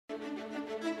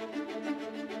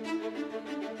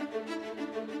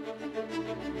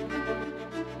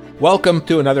Welcome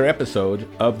to another episode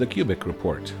of the Cubic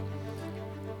Report.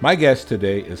 My guest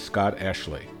today is Scott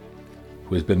Ashley,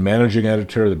 who has been managing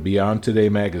editor of the Beyond Today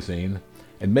magazine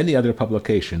and many other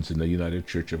publications in the United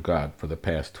Church of God for the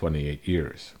past 28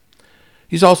 years.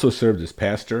 He's also served as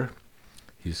pastor.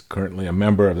 He's currently a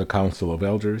member of the Council of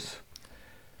Elders.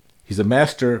 He's a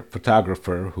master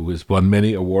photographer who has won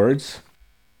many awards,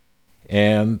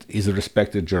 and he's a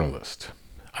respected journalist.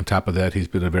 On top of that, he's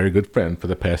been a very good friend for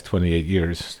the past 28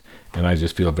 years, and I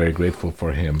just feel very grateful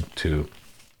for him to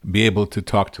be able to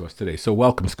talk to us today. So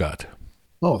welcome, Scott.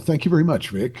 Oh, thank you very much,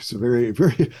 Vic. It's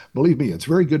believe me, it's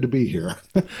very good to be here.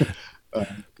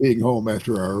 Being home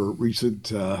after our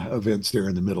recent events there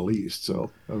in the Middle East. So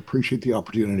I appreciate the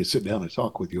opportunity to sit down and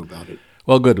talk with you about it.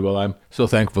 Well, good. Well, I'm so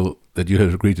thankful that you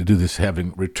have agreed to do this,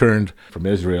 having returned from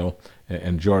Israel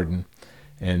and Jordan.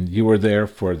 And you were there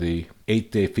for the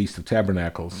 8-day Feast of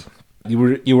Tabernacles. You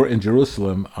were in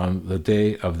Jerusalem on the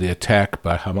day of the attack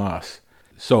by Hamas.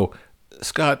 So,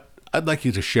 Scott, I'd like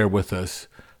you to share with us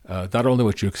not only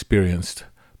what you experienced,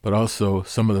 but also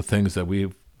some of the things that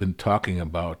we've been talking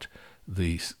about,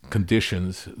 the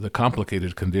conditions, the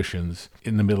complicated conditions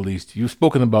in the Middle East. You've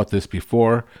spoken about this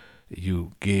before.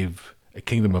 You gave a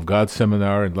Kingdom of God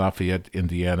seminar in Lafayette,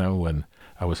 Indiana, when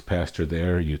I was pastor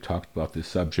there. You talked about this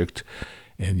subject,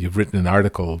 and you've written an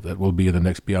article that will be in the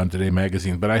next Beyond Today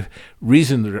magazine. But I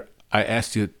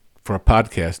asked you for a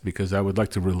podcast because I would like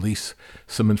to release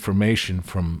some information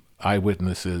from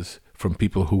eyewitnesses, from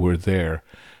people who were there,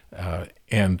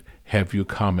 and have you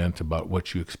comment about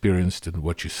what you experienced and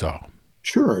what you saw.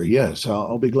 Sure. Yes,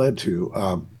 I'll be glad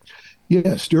to.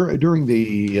 Yes, during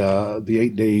the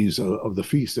 8 days of the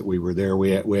feast that we were there,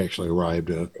 we actually arrived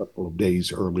a couple of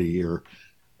days earlier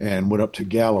and went up to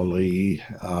Galilee.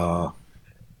 While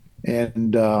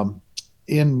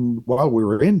we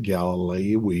were in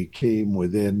Galilee, we came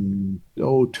within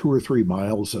 2 or 3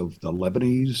 miles of the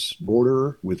Lebanese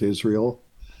border with Israel.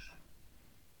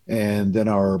 And then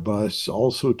our bus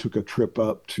also took a trip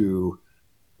up to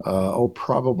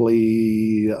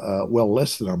probably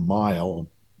less than a mile,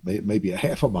 maybe a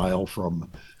half a mile from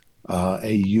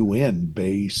a UN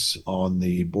base on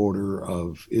the border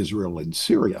of Israel and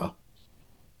Syria.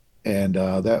 And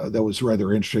that was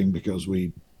rather interesting because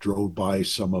we drove by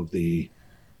some of the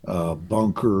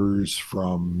bunkers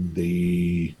from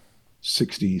the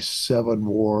 67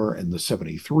 war and the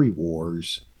 73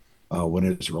 wars when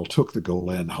Israel took the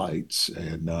Golan Heights.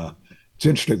 And it's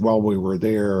interesting, while we were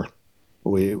there,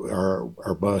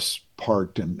 our bus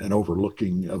parked and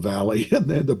overlooking a valley, and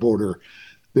then the border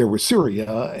there was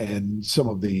Syria, and some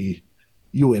of the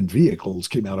UN vehicles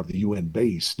came out of the UN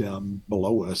base down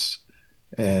below us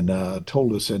and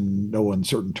told us in no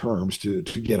uncertain terms to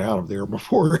get out of there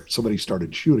before somebody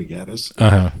started shooting at us.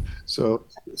 Uh-huh. So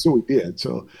we did.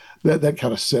 So that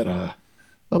kind of set a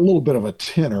little bit of a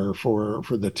tenor for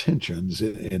the tensions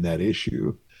in that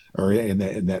issue, or in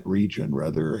that region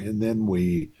rather. And then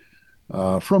we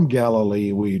from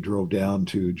Galilee we drove down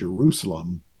to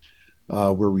Jerusalem,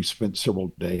 where we spent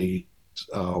several days.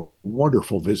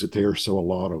 Wonderful visit there. So a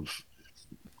lot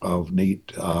of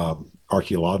neat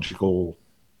archaeological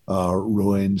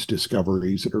ruins,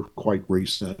 discoveries that are quite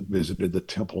recent. Visited the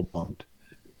Temple Mount.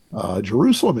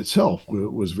 Jerusalem itself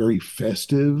was very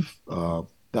festive.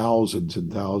 Thousands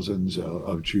and thousands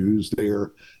of Jews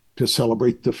there to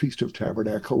celebrate the Feast of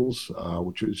Tabernacles,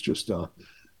 which is just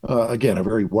again a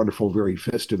very wonderful, very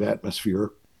festive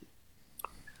atmosphere.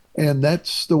 And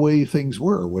that's the way things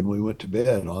were when we went to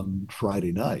bed on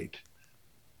Friday night.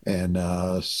 And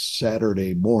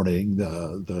Saturday morning,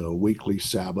 the weekly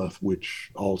Sabbath,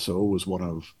 which also was one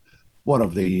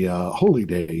of the holy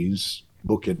days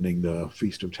bookending the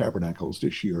Feast of Tabernacles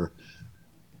this year,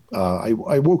 I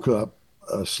woke up,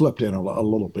 slept in a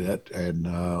little bit, and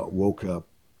woke up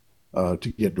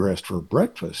to get dressed for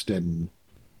breakfast, and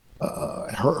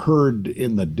heard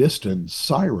in the distance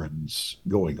sirens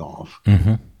going off.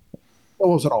 Mm-hmm. It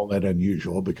wasn't all that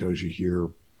unusual because you hear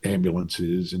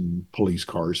ambulances and police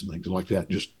cars and things like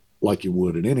that, just like you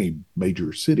would in any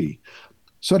major city.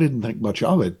 So I didn't think much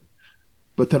of it.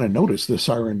 But then I noticed the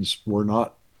sirens were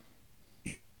not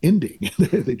ending.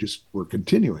 They just were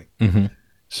continuing. Mm-hmm.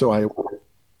 So I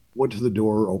went to the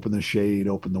door, opened the shade,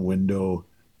 opened the window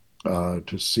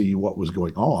to see what was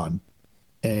going on.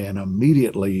 And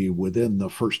immediately within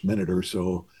the first minute or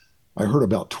so, I heard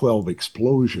about 12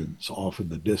 explosions off in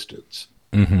the distance.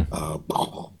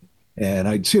 Mm-hmm. And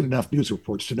I'd seen enough news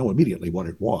reports to know immediately what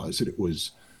it was. And it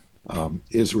was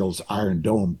Israel's Iron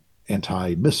Dome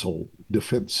anti-missile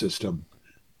defense system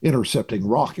intercepting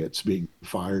rockets being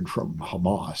fired from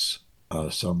Hamas,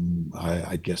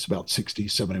 I guess, about 60,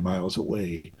 70 miles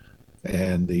away.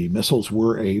 And the missiles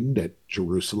were aimed at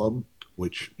Jerusalem,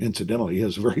 which incidentally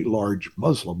has a very large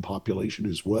Muslim population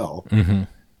as well. Hmm.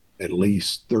 At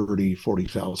least 30,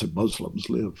 40,000 Muslims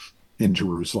live in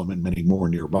Jerusalem and many more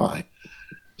nearby.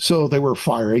 So they were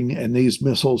firing, and these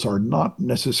missiles are not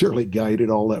necessarily guided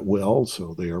all that well,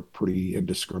 so they are pretty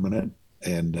indiscriminate.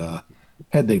 And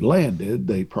had they landed,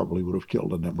 they probably would have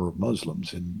killed a number of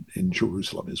Muslims in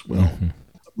Jerusalem as well. Hmm.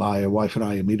 My wife and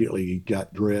I immediately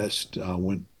got dressed,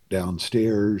 went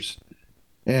downstairs,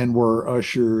 and were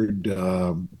ushered.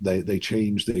 They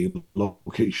changed the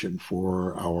location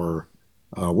for our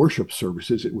worship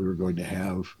services that we were going to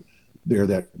have there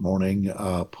that morning.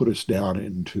 Put us down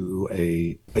into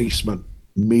a basement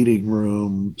meeting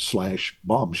room slash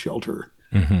bomb shelter.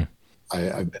 Hmm.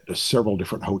 I've been to several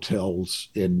different hotels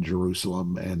in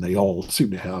Jerusalem, and they all seem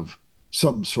to have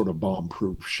some sort of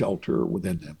bomb-proof shelter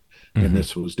within them. And Hmm.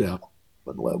 this was down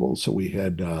at level, so we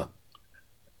had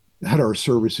our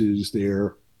services there.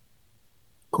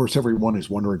 Of course, everyone is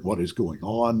wondering what is going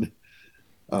on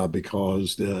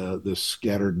because the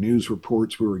scattered news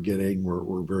reports we were getting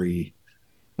were very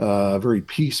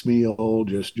piecemeal,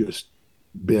 just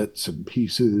bits and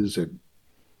pieces and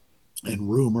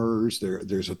rumors.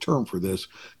 There's a term for this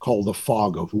called the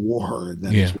fog of war, and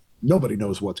that is Yeah. nobody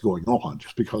knows what's going on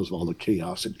just because of all the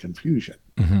chaos and confusion.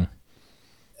 Hmm. And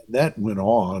that went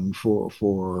on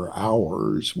for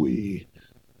hours. We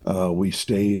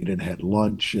stayed and had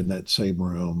lunch in that same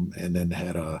room, and then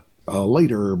had a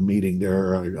later meeting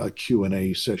there, a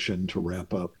Q&A session to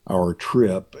wrap up our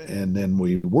trip. And then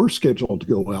we were scheduled to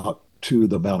go out to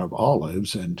the Mount of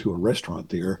Olives and to a restaurant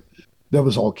there. That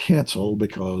was all canceled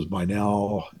because by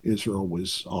now Israel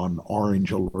was on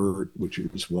orange alert, which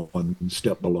is one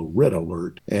step below red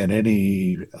alert, and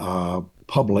any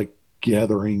public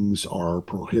gatherings are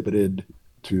prohibited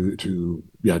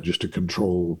just to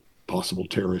control possible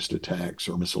terrorist attacks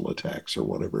or missile attacks or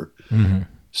whatever. Hmm.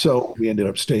 So we ended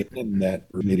up staying in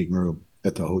that meeting room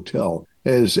at the hotel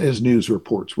as news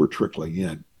reports were trickling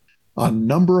in. A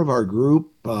number of our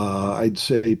group, I'd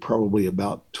say probably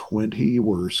about 20,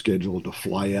 were scheduled to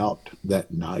fly out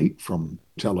that night from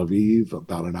Tel Aviv,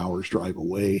 about an hour's drive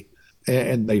away.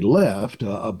 And they left.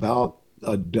 About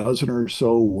a dozen or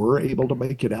so were able to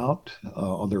make it out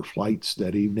on their flights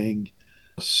that evening.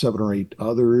 Seven or eight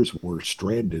others were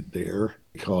stranded there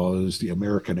because the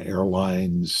American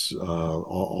Airlines,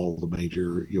 all the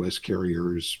major U.S.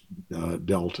 carriers,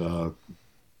 Delta,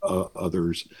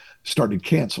 others, started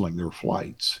canceling their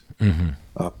flights Hmm.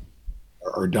 uh,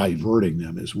 or diverting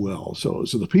them as well. So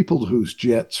the people whose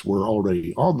jets were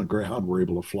already on the ground were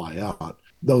able to fly out.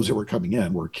 Those that were coming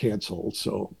in were canceled.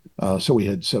 So we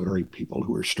had seven or eight people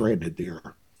who were stranded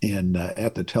there in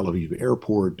at the Tel Aviv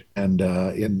airport and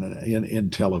in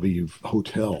Tel Aviv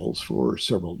hotels for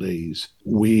several days.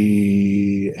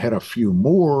 We had a few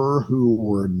more who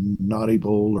were not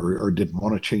able or didn't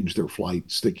want to change their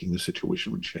flights, thinking the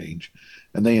situation would change,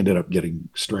 and they ended up getting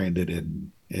stranded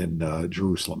in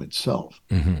Jerusalem itself.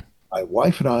 Hmm. My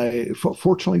wife and I,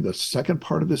 fortunately, the second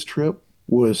part of this trip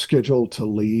was scheduled to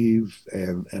leave,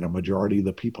 and a majority of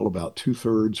the people, about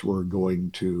two-thirds, were going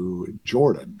to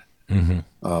Jordan, Hmm.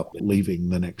 leaving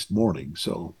the next morning.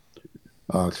 So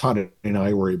Connie and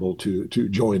I were able to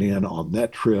join in on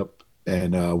that trip,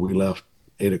 and we left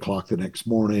 8 o'clock the next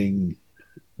morning,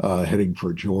 heading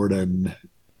for Jordan.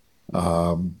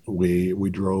 We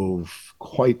drove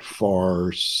quite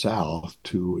far south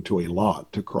to a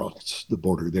lot to cross the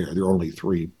border there. There are only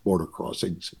three border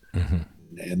crossings, Hmm.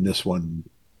 and this one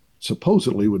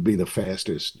supposedly would be the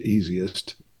fastest,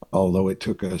 easiest, although it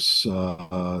took us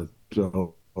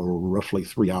roughly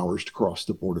 3 hours to cross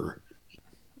the border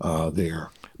there.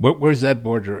 Where's that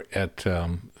border at,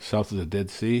 south of the Dead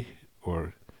Sea,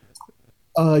 or?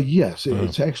 Yes, Uh,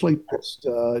 it's actually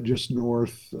just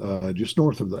north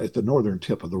of at the northern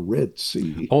tip of the Red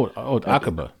Sea oh, at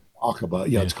Aqaba. Aqaba.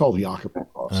 Yeah, Yeah. it's called the Aqaba Uh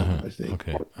crossing, huh. I think.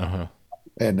 Okay. Uh huh.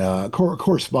 And of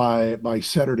course, by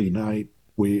Saturday night,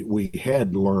 we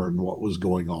had learned what was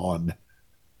going on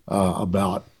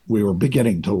about. We were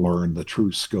beginning to learn the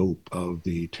true scope of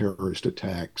the terrorist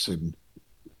attacks and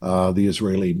the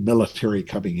Israeli military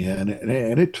coming in,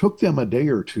 and it took them a day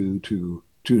or two to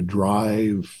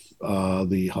drive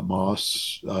the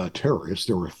Hamas terrorists.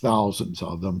 There were thousands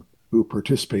of them who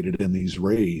participated in these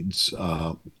raids,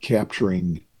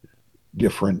 capturing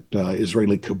different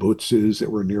Israeli kibbutzes that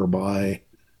were nearby.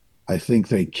 I think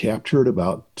they captured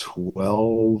about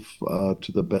 12,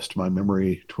 to the best of my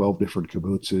memory, 12 different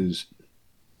kibbutzes,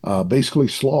 basically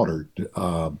slaughtered.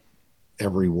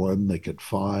 everyone they could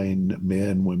find,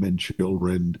 men, women,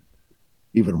 children,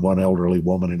 even one elderly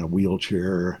woman in a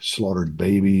wheelchair, slaughtered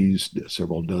babies,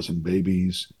 several dozen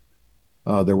babies.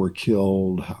 That were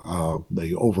killed.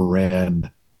 They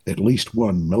overran at least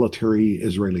one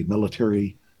Israeli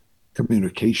military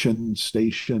communication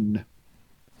station.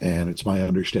 And it's my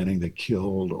understanding they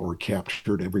killed or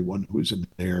captured everyone who was in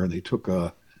there. And they took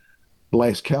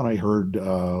last count I heard,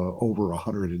 over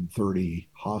 130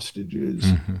 hostages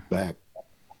Hmm. back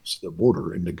to the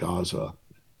border into Gaza.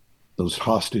 Those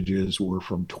hostages were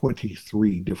from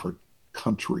 23 different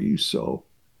countries. So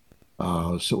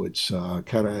it's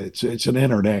kind of it's an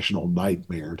international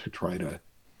nightmare to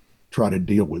try to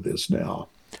deal with this now.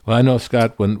 Well, I know,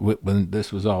 Scott, when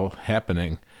this was all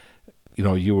happening,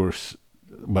 you were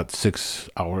what, 6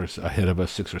 hours ahead of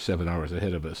us, 6 or 7 hours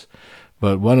ahead of us.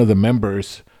 But one of the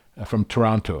members from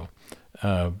Toronto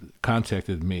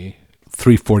contacted me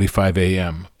 3:45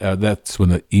 a.m. That's when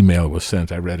the email was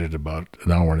sent. I read it about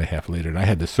an hour and a half later, and I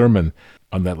had the sermon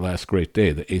on that last great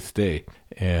day, the eighth day,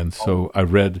 and so I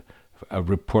read a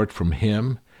report from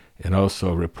him and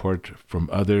also a report from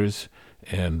others.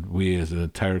 And we, as an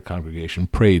entire congregation,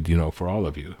 prayed, for all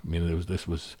of you. I mean, this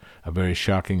was a very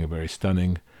shocking, a very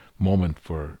stunning moment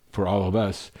for all of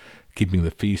us, keeping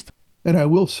the feast. And I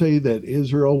will say that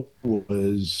Israel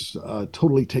was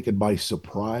totally taken by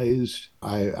surprise.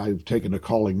 I've taken to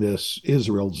calling this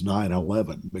Israel's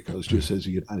 9/11 because Mm. just as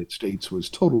the United States was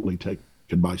totally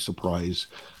taken by surprise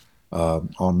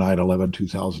on 9/11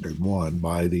 2001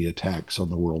 by the attacks on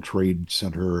the World Trade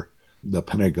Center, the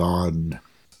Pentagon,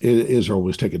 Israel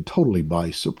was taken totally by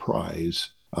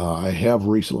surprise. I have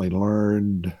recently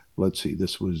learned, let's see,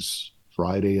 this was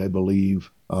Friday, I believe,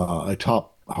 a top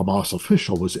Hamas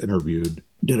official was interviewed,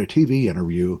 did a TV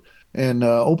interview, and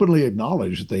openly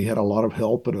acknowledged that they had a lot of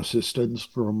help and assistance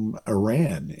from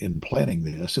Iran in planning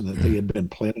this and that they had been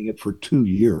planning it for 2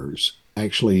 years.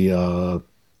 Actually,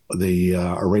 the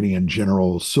Iranian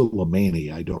general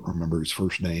Soleimani, I don't remember his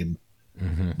first name,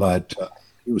 Mm-hmm. but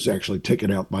he was actually taken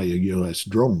out by a U.S.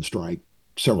 drone strike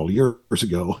several years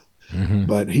ago. Mm-hmm.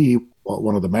 But he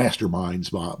one of the masterminds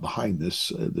behind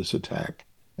this attack,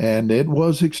 and it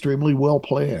was extremely well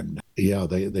planned. Yeah,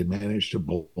 they managed to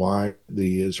blind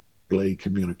the Israeli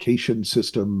communication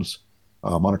systems,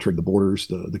 monitoring the borders,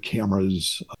 the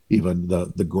cameras, even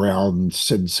the ground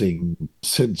sensing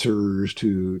sensors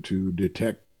to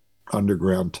detect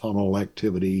underground tunnel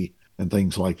activity and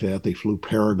things like that. They flew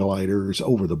paragliders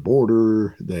over the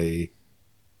border. They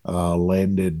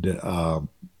landed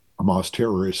Hamas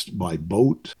terrorists by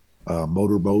boat,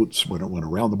 motorboats went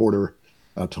around the border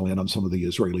to land on some of the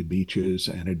Israeli beaches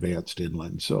and advanced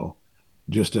inland. So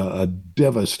just a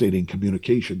devastating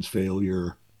communications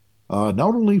failure, not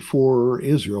only for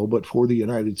Israel, but for the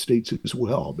United States as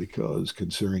well, because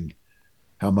considering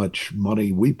how much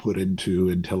money we put into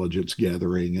intelligence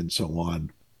gathering and so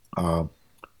on, uh,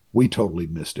 we totally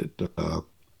missed it.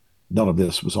 None of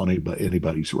this was on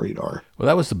anybody's radar. Well,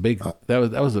 that was the big Uh,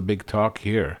 that was the big talk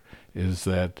here, is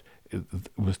that it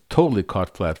was totally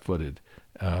caught flat-footed.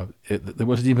 There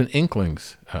wasn't even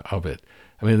inklings of it.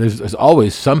 I mean, there's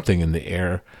always something in the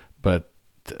air, but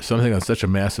something on such a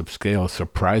massive scale,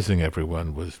 surprising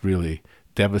everyone, was really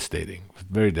devastating. It was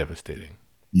very devastating.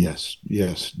 yes,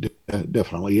 yes,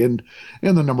 definitely, and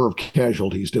the number of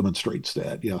casualties demonstrates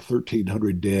that. Yeah,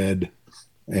 1,300 dead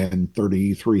and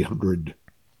 3,300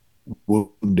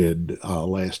 wounded.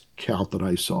 Last count that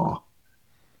I saw.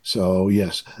 So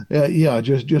yes, yeah.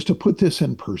 Just to put this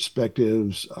in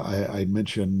perspectives, I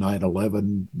mentioned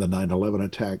 9/11, the 9/11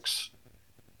 attacks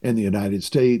in the United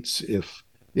States. If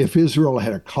Israel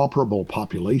had a comparable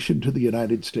population to the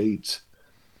United States,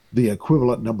 the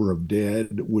equivalent number of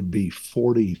dead would be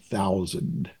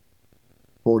 40,000.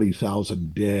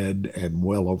 40,000 dead and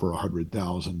well over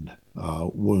 100,000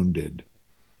 wounded,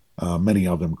 many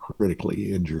of them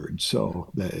critically injured.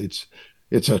 So that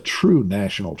it's a true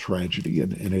national tragedy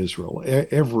in Israel.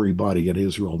 Everybody in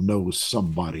Israel knows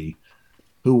somebody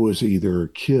who was either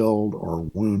killed or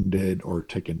wounded or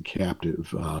taken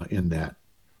captive in that.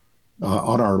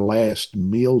 On our last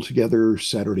meal together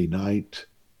Saturday night,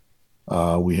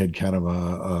 we had kind of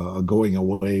a going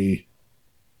away.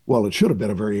 Well, it should have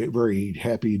been a very, very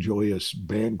happy, joyous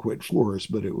banquet for us,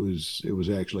 but it was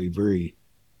actually very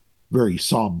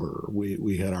somber.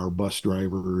 We had our bus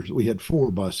drivers. We had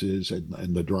four buses,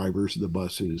 and the drivers of the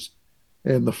buses,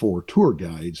 and the four tour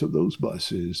guides of those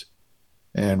buses.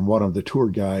 And one of the tour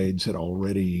guides had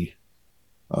already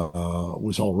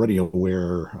was already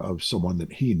aware of someone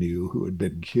that he knew who had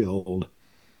been killed.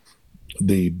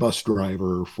 The bus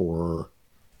driver for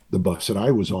the bus that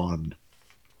I was on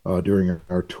during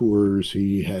our tours,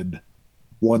 he had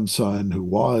one son who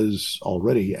was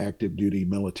already active duty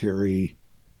military,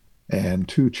 and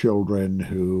two children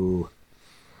who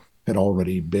had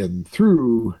already been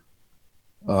through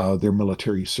their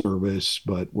military service,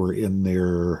 but were in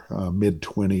their mid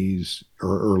 20s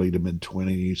or early to mid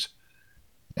 20s,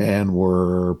 and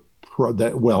were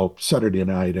well, Saturday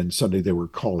night and Sunday they were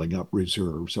calling up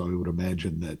reserves. So I would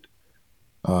imagine that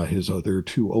his other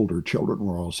two older children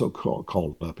were also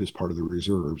called up as part of the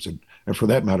reserves, and for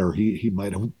that matter, he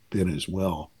might have been as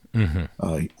well. Hmm.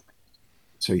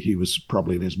 So he was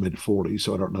probably in his mid 40s.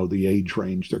 So I don't know the age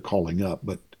range they're calling up,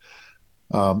 but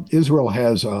Israel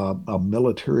has a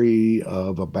military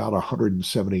of about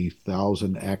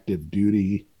 170,000 active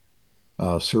duty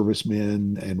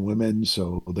servicemen and women.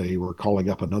 So they were calling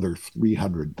up another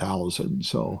 300,000.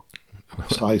 So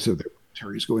the size of their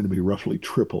military is going to be roughly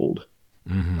tripled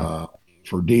Hmm. uh,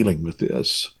 for dealing with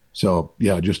this. So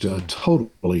yeah, just a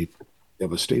totally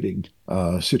devastating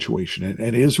situation.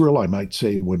 And Israel, I might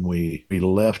say, when we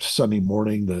left Sunday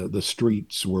morning, the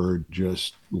streets were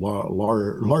just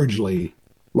largely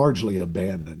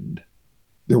abandoned.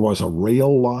 There was a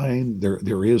rail line.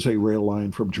 There is a rail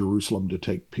line from Jerusalem to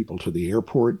take people to the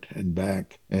airport and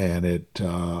back. And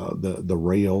the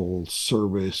rail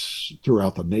service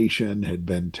throughout the nation had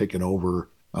been taken over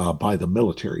by the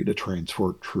military to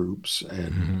transport troops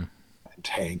Hmm. and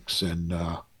tanks and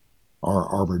our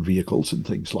armored vehicles and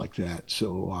things like that.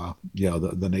 So yeah,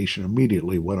 the nation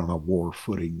immediately went on a war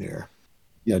footing there.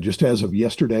 Yeah, just as of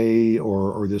yesterday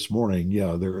or this morning,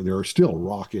 yeah, there are still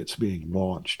rockets being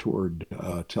launched toward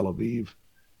Tel Aviv,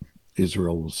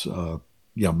 Israel's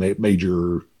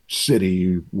major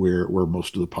city where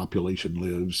most of the population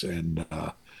lives, and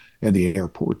the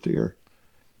airport there.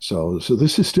 So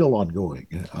this is still ongoing.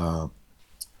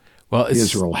 Well, it's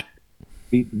Israel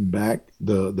beaten back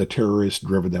the terrorists,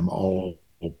 driven them all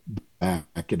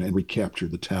back, and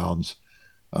recaptured the towns.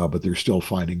 But they're still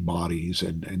finding bodies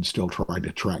and still trying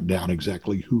to track down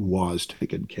exactly who was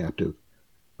taken captive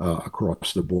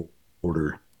across the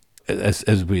border.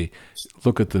 as we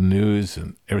look at the news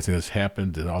and everything that's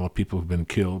happened and all the people who've been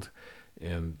killed,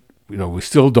 and we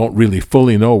still don't really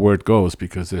fully know where it goes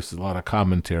because there's a lot of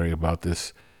commentary about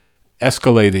this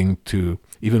escalating to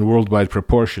even worldwide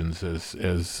proportions as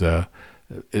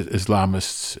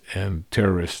Islamists and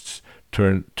terrorists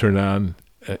turn on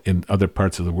in other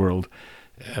parts of the world,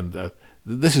 and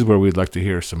this is where we'd like to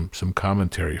hear some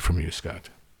commentary from you, Scott.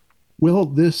 Well,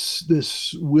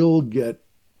 this will get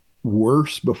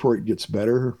worse before it gets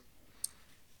better.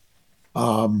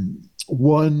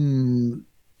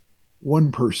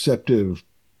 One perceptive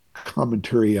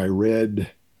commentary I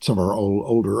read, some of our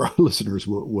older listeners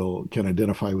will can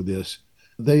identify with this.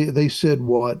 They said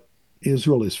what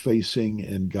Israel is facing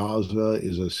in Gaza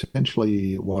is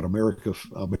essentially what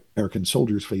American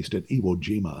soldiers faced at Iwo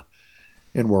Jima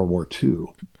in World War II.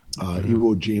 Mm-hmm.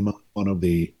 Iwo Jima, one of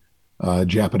the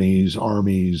Japanese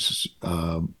Army's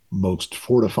most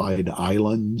fortified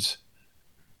islands,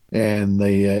 and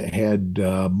they had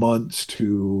months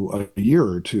to a year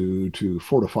or two to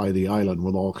fortify the island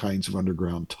with all kinds of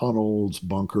underground tunnels,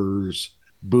 bunkers,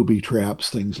 booby traps,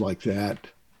 things like that.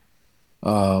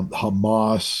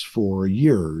 Hamas for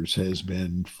years has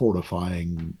been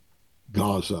fortifying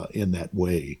Gaza in that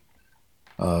way.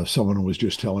 Someone was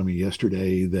just telling me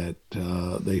yesterday that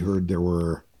they heard there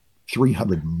were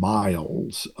 300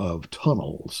 miles of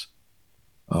tunnels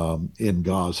in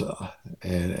Gaza,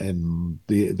 and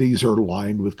these are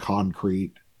lined with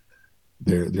concrete.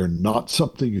 They're not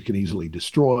something you can easily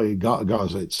destroy.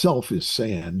 Gaza itself is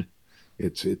sand.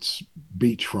 It's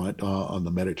beachfront on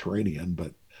the Mediterranean,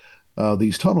 but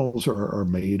these tunnels are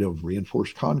made of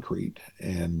reinforced concrete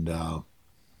and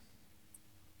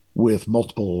with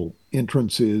multiple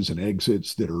entrances and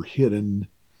exits that are hidden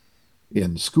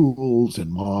in schools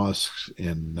and mosques,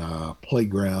 in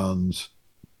playgrounds,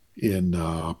 in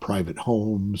private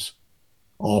homes,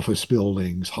 office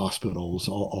buildings, hospitals,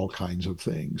 all kinds of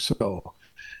things. So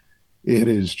it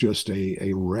is just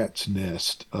a rat's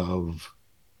nest of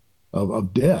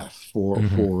death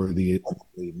Mm-hmm. for the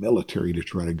military to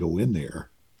try to go in there.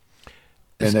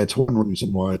 And It's, that's one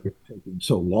reason why it's taking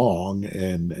so long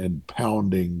and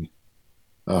pounding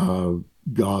uh,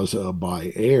 Gaza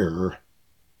by air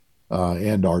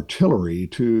and artillery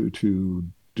to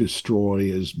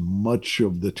destroy as much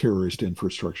of the terrorist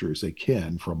infrastructure as they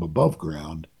can from above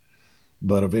ground.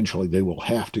 But eventually, they will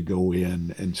have to go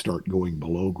in and start going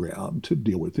below ground to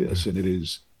deal with this. And it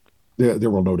is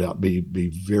there will no doubt be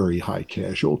very high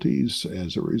casualties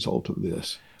as a result of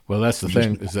this. well, that's the There's just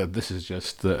thing, is that this is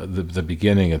just the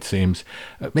beginning, it seems.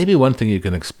 Maybe one thing you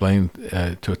can explain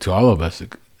to all of us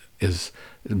is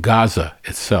Gaza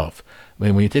itself. I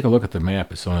mean, when you take a look at the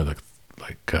map, it's only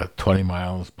like 20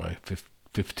 miles by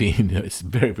 15. It's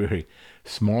very, very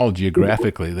small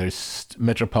geographically. There's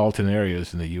metropolitan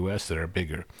areas in the U.S. that are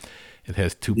bigger. It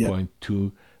has Yeah.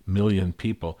 2.2 million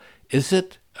people. Is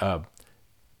it a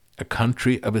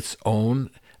country of its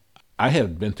own? I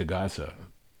have been to Gaza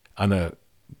on a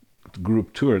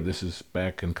group tour. This is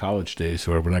back in college days,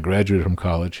 or when I graduated from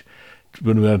college.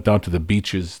 When we went down to the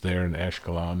beaches there in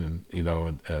Ashkelon and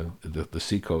the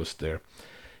seacoast there,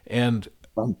 and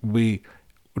we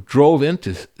drove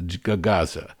into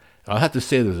Gaza. I'll have to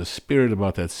say there's a spirit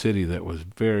about that city that was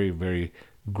very, very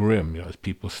grim. As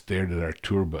people stared at our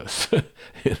tour bus,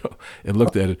 and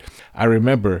looked at it. I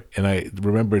remember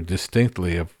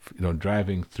distinctly of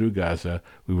driving through Gaza.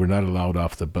 We were not allowed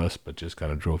off the bus, but just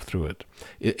kind of drove through it.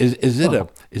 Is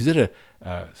it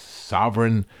a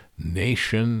sovereign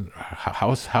nation?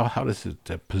 How does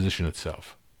it position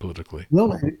itself politically?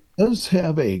 Well, it does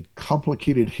have a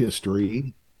complicated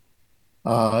history.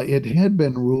 It had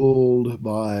been ruled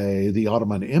by the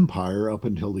Ottoman Empire up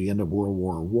until the end of World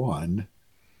War One,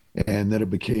 and then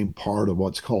it became part of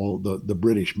what's called the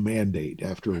British Mandate.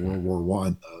 After World War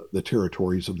One, the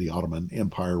territories of the Ottoman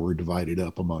Empire were divided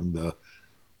up among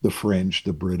the French,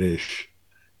 the British,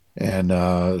 and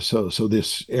so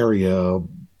this area,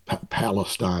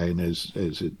 Palestine, as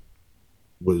it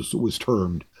was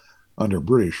termed under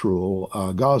British rule,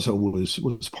 Gaza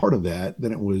was part of that.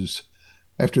 Then it was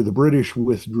after the British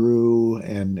withdrew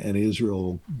and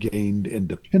Israel gained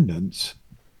independence.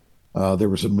 There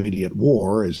was immediate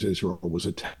war as Israel was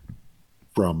attacked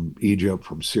from Egypt,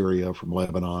 from Syria, from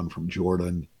Lebanon, from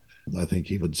Jordan. I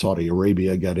think even Saudi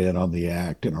Arabia got in on the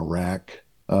act in Iraq.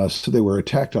 So they were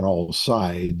attacked on all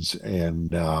sides. And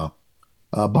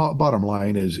bottom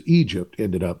line is Egypt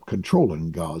ended up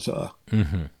controlling Gaza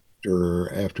Mm-hmm.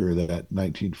 after that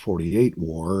 1948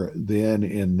 war. Then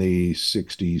in the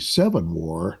 67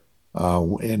 war,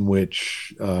 in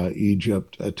which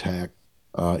Egypt attacked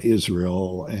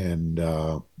Israel and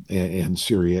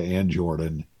Syria and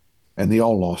Jordan, and they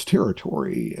all lost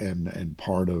territory. And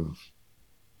part of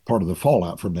the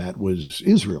fallout from that was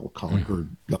Israel conquered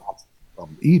Gaza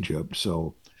from Egypt.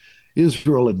 So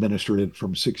Israel administered it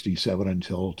from 67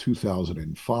 until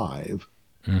 2005.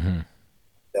 Mm-hmm.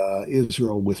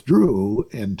 Israel withdrew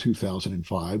in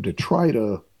 2005 to try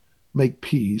to make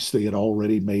peace. They had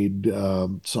already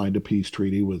signed a peace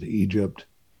treaty with Egypt.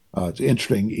 It's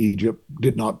interesting. Egypt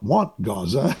did not want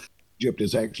Gaza. Egypt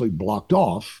has actually blocked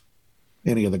off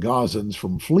any of the Gazans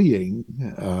from fleeing,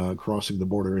 crossing the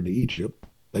border into Egypt.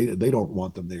 They don't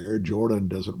want them there. Jordan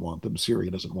doesn't want them. Syria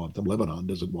doesn't want them. Lebanon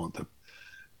doesn't want them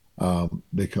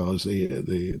because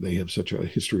they have such a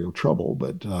history of trouble.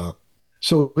 But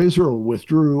so Israel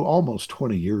withdrew almost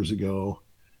 20 years ago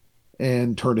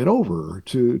and turned it over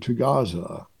to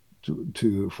Gaza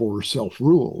for self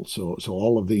rule. So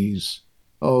all of these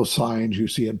signs you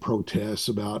see in protests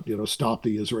about stop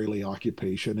the Israeli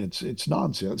occupation, it's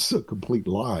nonsense, a complete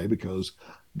lie, because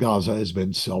Gaza has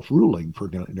been self ruling for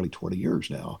nearly 20 years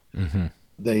now. Mm-hmm.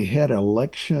 They had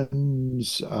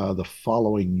elections the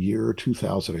following year,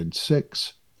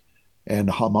 2006, and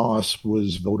Hamas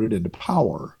was voted into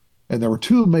power. And there were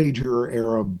two major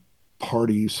Arab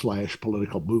parties slash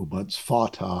political movements: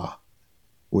 Fatah,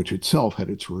 which itself had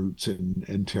its roots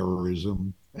in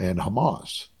terrorism, and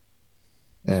Hamas.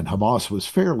 And Hamas was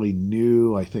fairly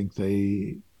new. I think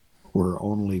they were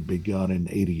only begun in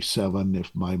 87,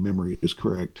 if my memory is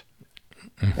correct.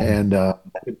 Mm-hmm. And it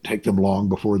didn't take them long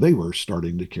before they were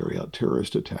starting to carry out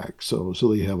terrorist attacks. So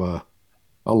they have a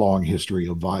long history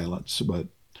of violence. But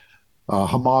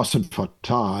Hamas and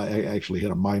Fatah actually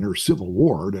had a minor civil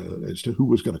war as to who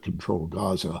was going to control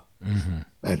Gaza, Mm-hmm.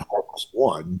 and Hamas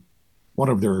won. One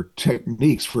of their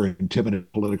techniques for intimidating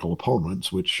political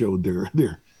opponents, which showed their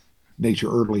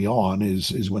nature early on,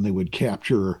 is when they would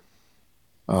capture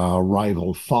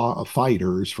rival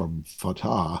fighters from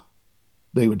Fatah,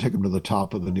 they would take them to the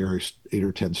top of the nearest 8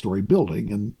 or 10 story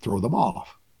building and throw them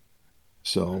off.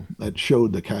 So that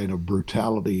showed the kind of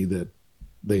brutality that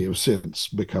they have since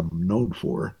become known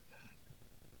for.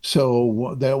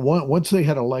 So that once they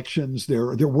had elections,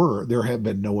 there have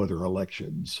been no other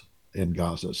elections in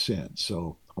Gaza since.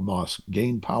 So Hamas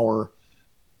gained power.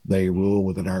 They rule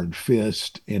with an iron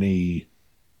fist. Any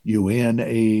UN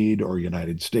aid or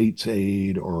United States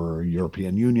aid or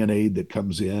European Union aid that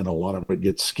comes in, a lot of it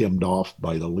gets skimmed off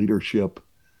by the leadership.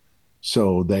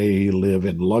 So they live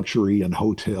in luxury and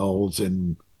hotels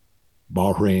in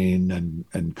Bahrain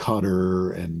and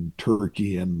Qatar and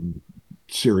Turkey and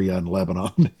Syria and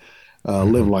Lebanon, live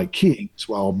Mm-hmm. like kings,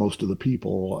 while most of the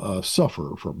people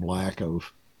suffer from lack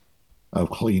of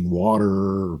clean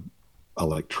water,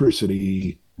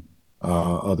 electricity,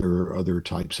 other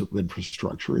types of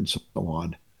infrastructure, and so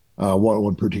on.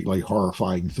 One particularly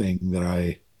horrifying thing that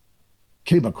I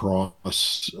came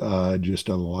across just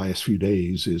in the last few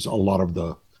days is a lot of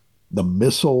the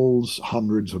missiles,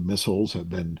 hundreds of missiles have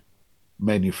been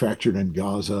manufactured in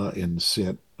Gaza and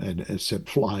sent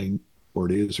flying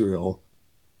toward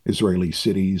Israeli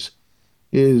cities.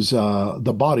 Is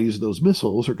the bodies of those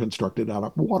missiles are constructed out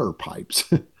of water pipes,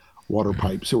 water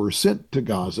pipes that were sent to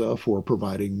Gaza for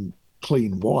providing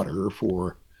clean water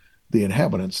for the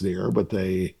inhabitants there, but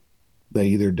they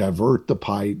either divert the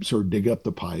pipes or dig up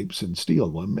the pipes and steal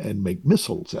them and make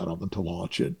missiles out of them to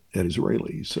launch at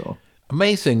Israelis. So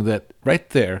Amazing that right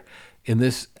there in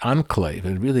this enclave,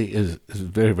 it really is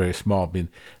very, very small. I mean,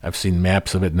 I've seen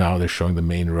maps of it now. They're showing the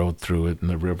main road through it and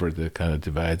the river that kind of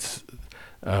divides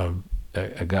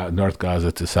North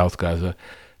Gaza to South Gaza.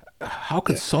 How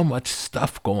could yeah, so much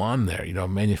stuff go on there?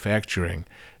 Manufacturing,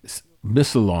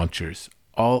 missile launchers,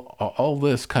 all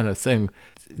this kind of thing,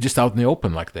 just out in the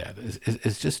open like that.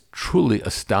 It's just truly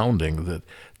astounding that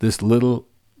this little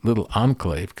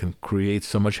enclave can create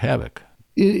so much havoc.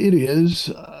 it is,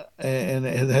 and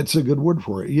that's a good word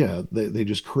for it. Yeah, they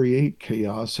just create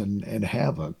chaos and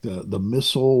havoc. The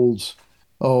missiles.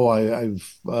 Oh,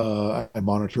 I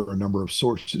monitor a number of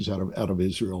sources out of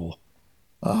Israel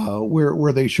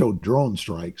where they show drone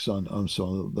strikes on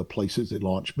some of the places they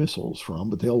launch missiles from,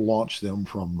 but they'll launch them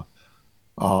from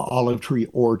olive tree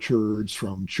orchards,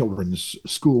 from children's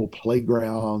school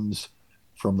playgrounds,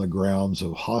 from the grounds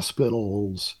of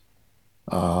hospitals,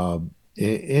 uh,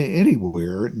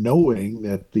 anywhere, knowing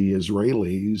that the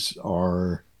Israelis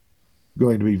are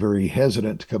going to be very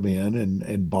hesitant to come in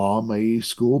and bomb a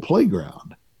school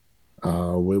playground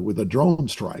with a drone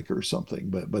strike or something.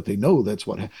 But they know that's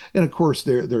what. And of course,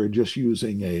 they're just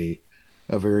using a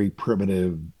very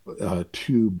primitive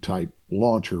tube type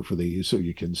launcher for these, so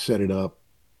you can set it up,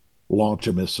 launch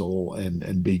a missile,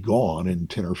 and be gone in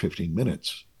 10 or 15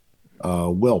 minutes,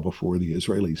 well before the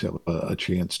Israelis have a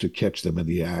chance to catch them in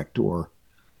the act or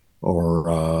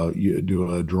you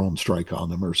do a drone strike on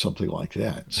them or something like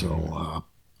that.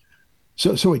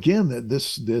 So again,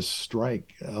 this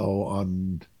strike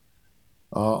on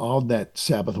that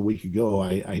Sabbath a week ago,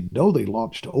 I know they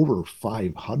launched over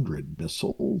 500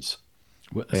 missiles,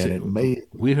 Well, and it may.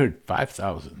 we heard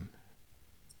 5,000.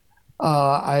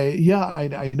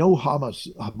 I know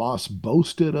Hamas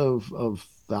boasted of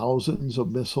thousands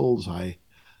of missiles. I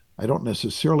don't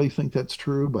necessarily think that's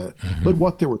true, but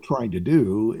what they were trying to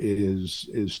do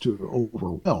is to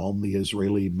overwhelm the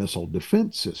Israeli missile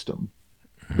defense system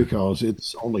because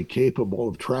it's only capable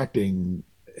of tracking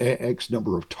X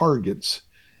number of targets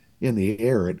in the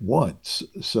air at once.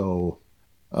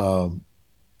 Um,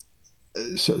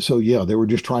 so yeah, they were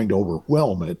just trying to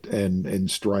overwhelm it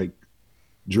and strike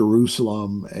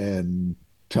Jerusalem and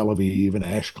Tel Aviv and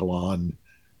Ashkelon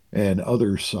and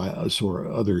other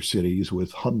cities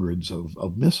with hundreds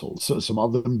of missiles. So some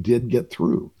of them did get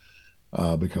through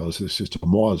because the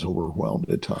system was overwhelmed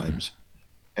at times,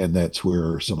 and that's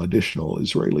where some additional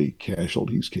Israeli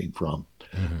casualties came from.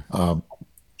 Um,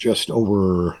 just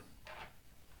over,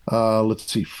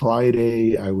 let's see,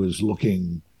 Friday, I was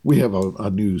looking. We have a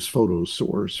news photo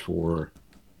source for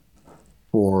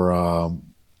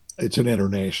it's an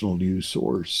international news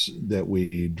source that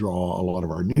we draw a lot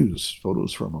of our news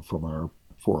photos from our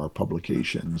for our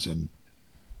publications. And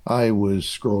I was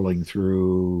scrolling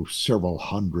through several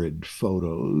hundred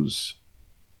photos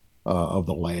of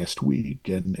the last week,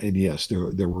 and yes,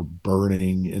 there were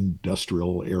burning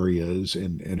industrial areas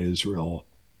in Israel,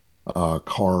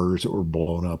 cars that were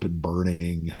blown up and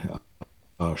burning,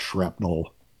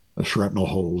 shrapnel shrapnel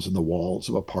holes in the walls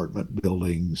of apartment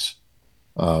buildings,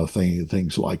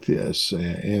 things like this,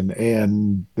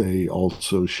 and they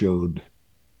also showed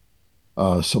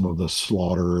some of the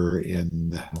slaughter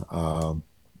in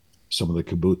some of the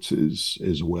kibbutzes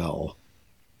as well,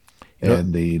 You know,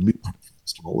 and the music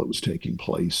festival that was taking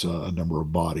place. A number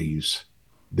of bodies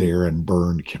there and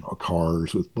burned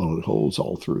cars with bullet holes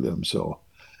all through them. So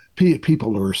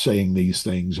people who are saying these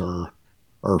things are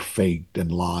faked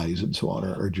and lies and so on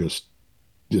are just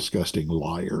disgusting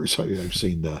liars. I've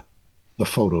seen the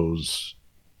photos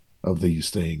of these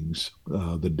things,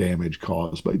 the damage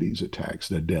caused by these attacks,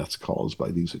 the deaths caused by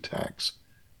these attacks.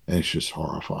 And it's just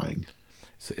horrifying.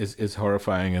 it's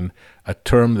horrifying. And a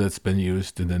term that's been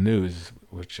used in the news,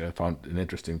 which I found an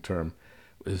interesting term,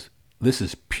 is this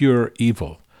is pure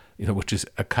evil, which is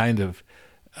a kind of,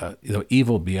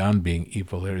 evil beyond being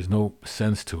evil. There is no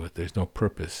sense to it. There's no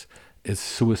purpose. It's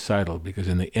suicidal because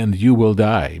in the end you will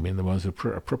die. I mean, the ones who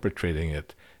are perpetrating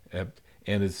it.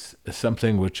 And it's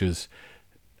something which is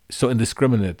so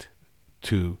indiscriminate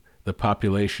to the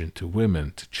population, to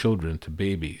women, to children, to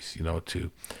babies,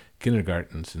 to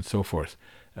kindergartens and so forth.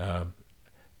 Uh,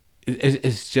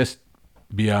 it's just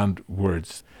beyond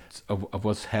words of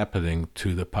what's happening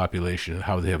to the population and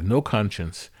how they have no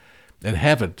conscience and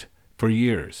haven't for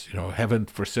years, haven't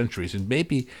for centuries. And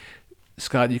maybe,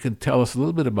 Scott, you can tell us a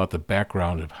little bit about the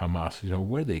background of Hamas,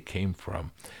 where they came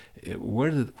from.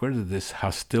 Where did this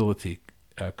hostility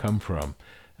come from?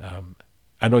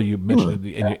 I know you Sure. mentioned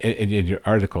it in your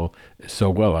article so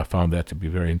well. I found that to be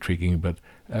very intriguing, but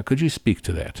could you speak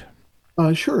to that?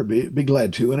 Sure, be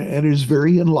glad to, and it is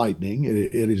very enlightening.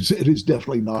 It is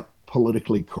definitely not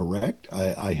politically correct.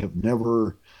 I have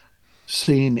never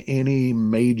seen any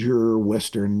major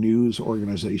Western news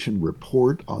organization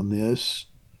report on this,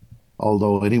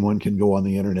 although anyone can go on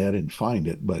the internet and find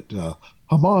it. But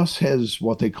Hamas has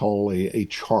what they call a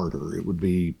charter. It would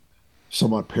be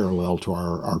somewhat parallel to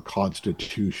our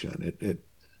Constitution. It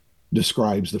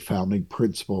describes the founding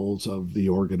principles of the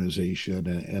organization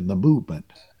and the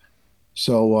movement.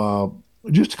 So,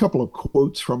 just a couple of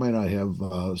quotes from it. I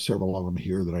have several of them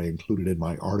here that I included in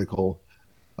my article.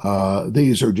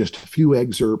 These are just a few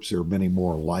excerpts. There are many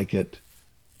more like it,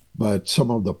 but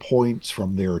some of the points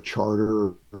from their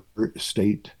charter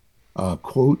state,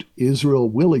 quote, Israel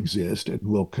will exist and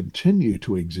will continue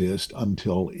to exist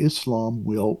until Islam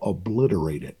will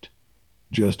obliterate it,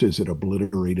 just as it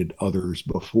obliterated others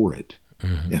before it,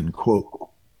 Mm-hmm. end quote.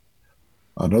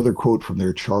 Another quote from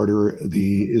their charter,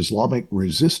 the Islamic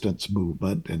resistance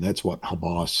movement, and that's what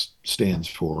Hamas stands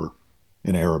for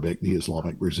in Arabic, the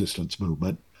Islamic resistance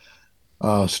movement,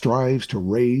 strives to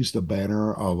raise the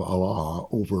banner of Allah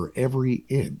over every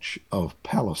inch of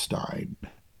Palestine.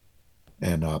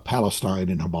 And Palestine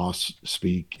in Hamas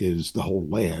speak is the whole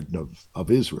land of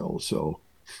Israel. So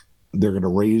they're going to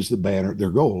raise the banner.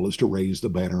 Their goal is to raise the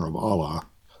banner of Allah,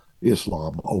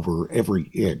 Islam, over every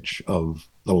inch of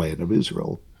the land of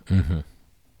Israel. Mm-hmm.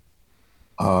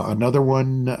 Another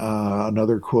one,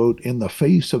 another quote, in the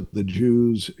face of the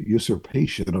Jews'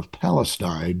 usurpation of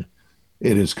Palestine,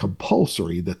 it is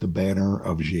compulsory that the banner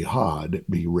of jihad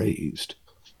be raised.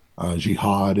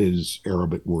 Jihad is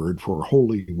Arabic word for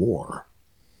holy war.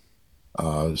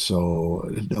 So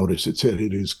notice it said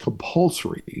it is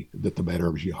compulsory that the banner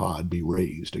of jihad be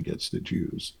raised against the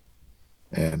Jews.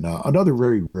 And another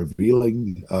very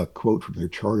revealing quote from their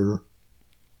charter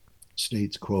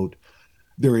states, quote,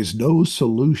 there is no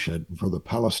solution for the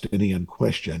Palestinian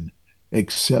question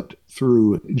except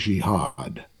through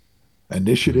jihad.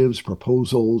 Initiatives,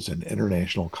 proposals, and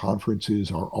international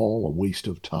conferences are all a waste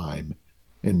of time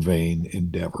and vain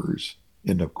endeavors.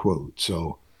 End of quote.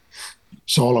 So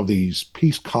all of these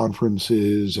peace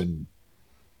conferences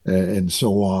and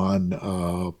so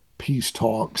on, peace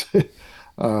talks,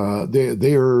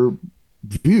 their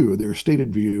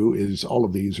stated view is all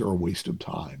of these are a waste of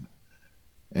time,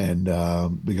 and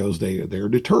because they're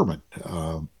determined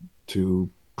to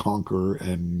conquer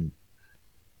and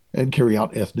carry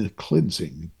out ethnic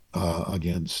cleansing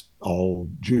against all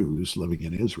Jews living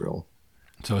in Israel.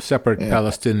 So a separate And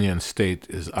Palestinian state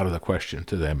is out of the question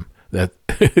to them. That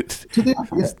it's, to them,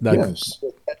 yeah, it's not. yes,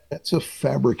 that's a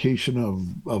fabrication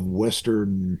of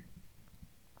Western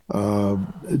uh,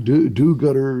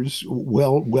 do-gooders,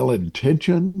 well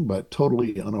intentioned, but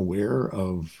totally unaware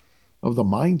of the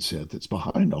mindset that's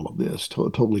behind all of this.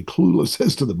 Totally clueless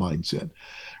as to the mindset.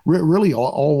 Really,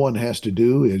 all one has to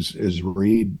do is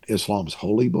read Islam's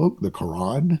holy book, the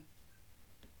Quran,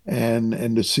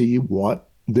 and to see what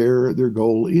their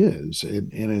goal is.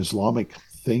 In Islamic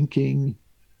thinking,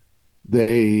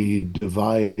 they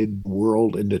divide the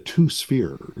world into two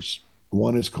spheres.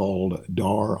 One is called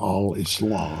Dar al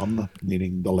Islam,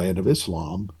 meaning the land of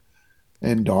Islam,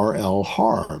 and Dar al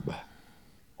Harb.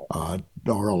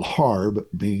 Dar al Harb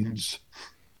means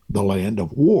the land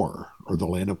of war or the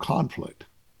land of conflict.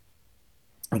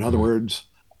 In other words,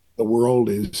 the world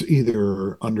is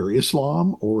either under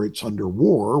Islam or it's under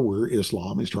war, where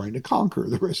Islam is trying to conquer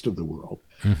the rest of the world.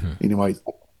 Mm-hmm. And you might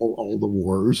all the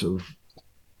wars of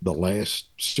the last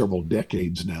several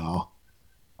decades now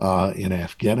in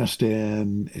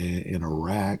Afghanistan, in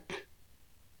Iraq.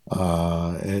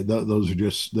 Those are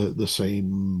just the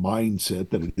same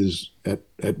mindset that it is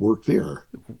at work there.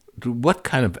 What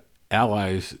kind of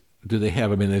allies do they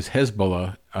have? I mean, there's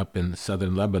Hezbollah up in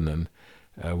southern Lebanon,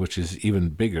 which is even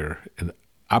bigger and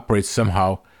operates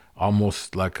somehow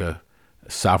almost like a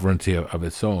sovereignty of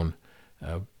its own.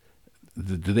 Uh,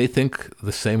 do they think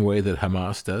the same way that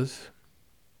Hamas does?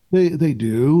 They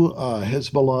do.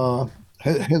 Hezbollah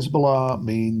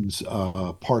means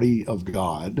party of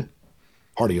God,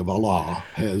 party of Allah,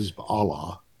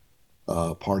 Hezbollah.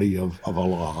 party of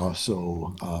Allah.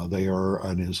 So they are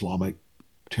an Islamic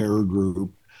terror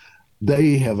group.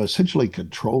 They have essentially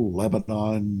controlled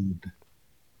Lebanon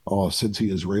since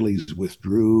the Israelis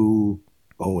withdrew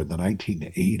in the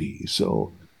 1980s.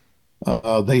 So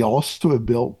they also have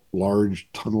built large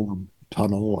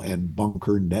tunnel and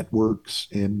bunker networks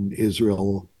in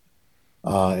Israel,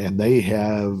 and they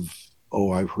have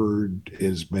I've heard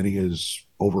as many as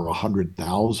over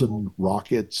 100,000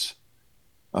 rockets,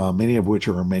 many of which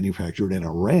are manufactured in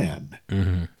Iran.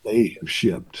 Hmm. They have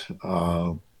shipped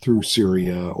through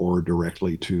Syria or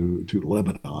directly to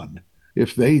Lebanon.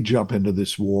 If they jump into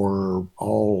this war,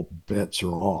 all bets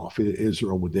are off.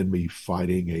 Israel would then be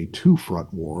fighting a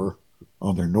two-front war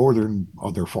on their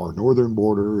far northern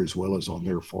border as well as on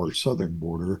their far southern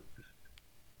border,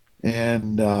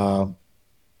 and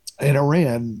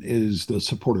Iran is the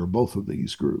supporter of both of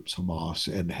these groups, Hamas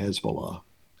and Hezbollah.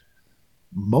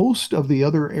 Most of the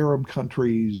other Arab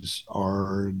countries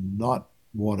are not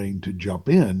wanting to jump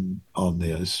in on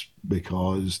this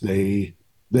because they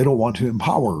don't want to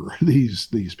empower these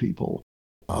people.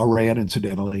 Iran,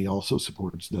 incidentally, also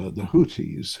supports the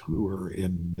Houthis, who are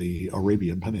in the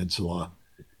Arabian Peninsula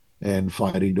and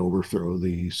fighting to overthrow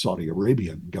the Saudi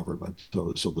Arabian government.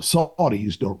 So the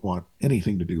Saudis don't want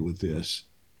anything to do with this,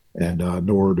 and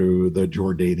nor do the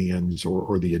Jordanians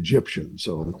or the Egyptians.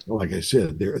 So, like I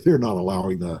said, they're not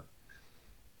allowing the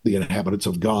inhabitants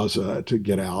of Gaza to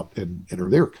get out and enter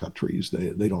their countries.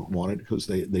 They don't want it because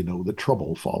they know the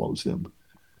trouble follows them.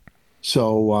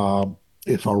 So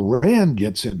if Iran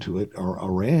gets into it, or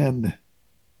Iran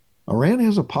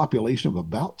has a population of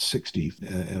about 60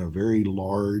 and a very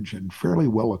large and fairly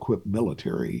well equipped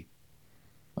military,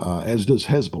 as does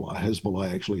Hezbollah.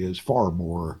 Hezbollah actually has far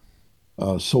more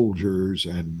soldiers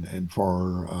and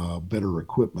far better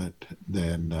equipment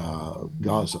than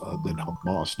Gaza, than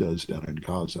Hamas does down in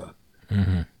Gaza.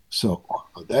 Hmm. So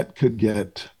that could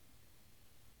get,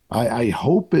 I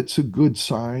hope it's a good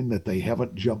sign that they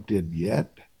haven't jumped in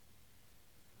yet,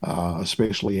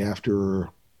 especially after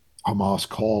Hamas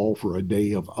call for a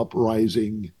day of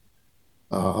uprising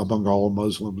among all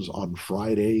Muslims on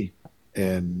Friday,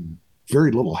 and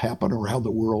very little happened around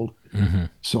the world. Hmm.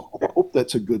 So I hope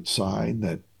that's a good sign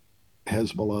that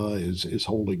Hezbollah is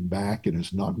holding back and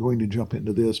is not going to jump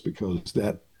into this, because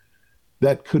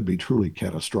that could be truly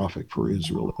catastrophic for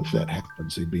Israel if that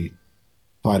happens. They'd be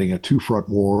fighting a two-front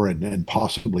war, and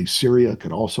possibly Syria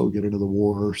could also get into the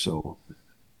war. So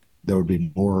there would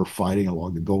be more fighting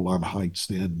along the Golan Heights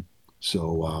then.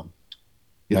 So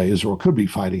yeah, Israel could be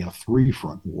fighting a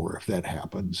three-front war if that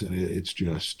happens, and it's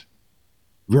just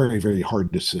very, very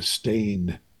hard to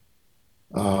sustain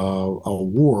a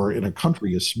war in a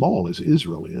country as small as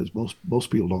Israel is. Most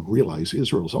people don't realize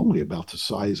Israel is only about the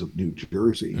size of New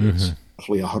Jersey. Hmm. It's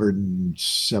roughly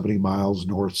 170 miles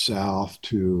north south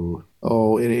to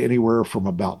anywhere from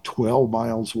about 12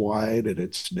 miles wide at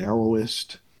its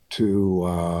narrowest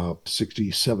to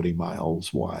 60, 70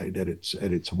 miles wide at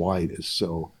its widest.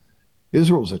 So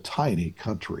Israel's a tiny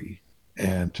country,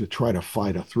 and to try to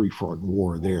fight a three-front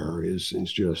war there is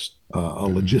just a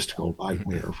logistical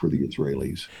nightmare for the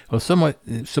Israelis. Well,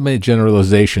 so many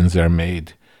generalizations are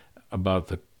made about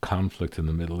the conflict in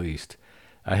the Middle East.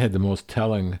 I had the most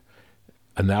telling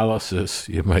analysis,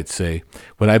 you might say,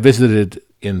 when I visited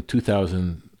in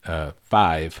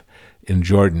 2005 in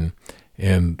Jordan,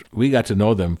 and we got to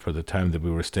know them for the time that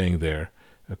we were staying there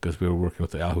because we were working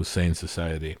with the Al Hussein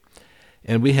Society.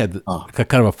 And we had Uh,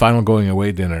 kind of a final going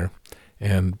away dinner,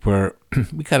 and where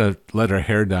we kind of let our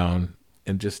hair down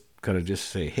and just kind of just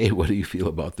say, "Hey, what do you feel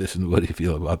about this, and what do you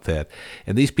feel about that?"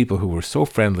 And these people who were so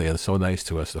friendly and so nice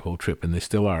to us the whole trip, and they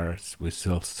still are. We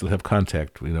still have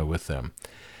contact, with them.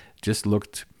 Just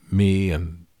looked me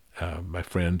and my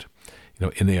friend,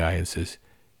 in the eye and says,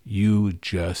 "You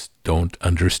just don't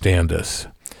understand us.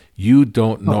 You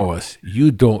don't know oh, us.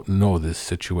 You don't know this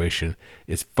situation.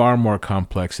 It's far more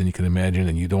complex than you can imagine,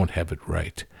 and you don't have it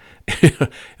right."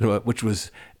 Which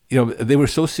was, they were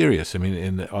so serious. I mean,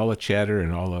 in all the chatter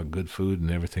and all the good food and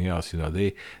everything else,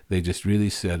 they just really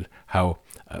said how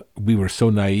we were so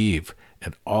naive,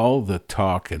 and all the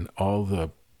talk and all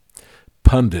the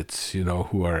pundits,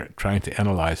 who are trying to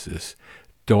analyze this,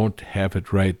 don't have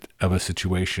it right of a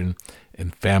situation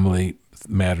and family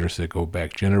matters that go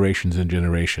back generations and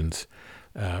generations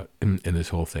in this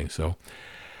whole thing. So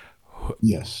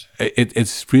yes.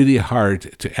 it's really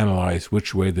hard to analyze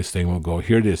which way this thing will go.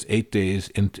 Here it is, 8 days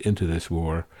into this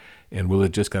war, and will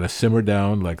it just kind of simmer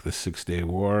down like the 6 Day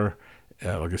War?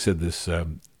 Like I said, this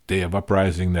day of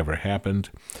uprising never happened,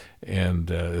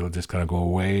 and it'll just kind of go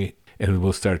away, and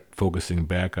we'll start focusing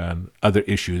back on other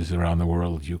issues around the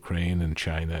world, Ukraine and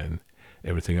China,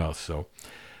 everything else. So,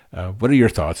 what are your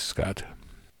thoughts, Scott?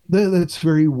 That's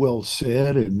very well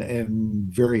said and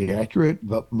very accurate.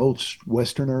 But most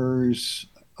Westerners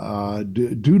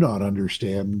do not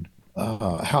understand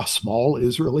how small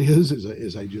Israel is,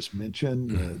 as I just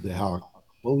mentioned, how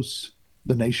close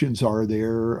the nations are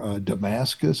there.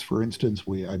 Damascus, for instance,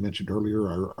 I mentioned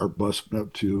earlier, are busting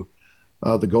up to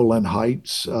the Golan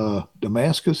Heights.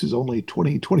 Damascus is only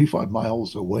 20, 25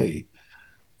 miles away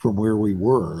from where we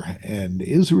were. And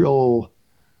Israel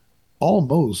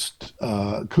almost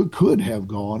could have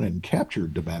gone and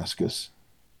captured Damascus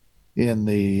in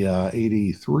the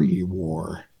 83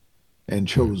 war and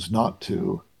chose not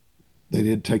to. They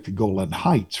did take the Golan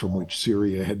Heights, from which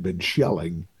Syria had been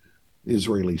shelling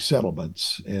Israeli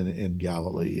settlements in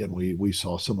Galilee, and we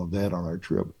saw some of that on our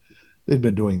trip. They'd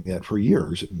been doing that for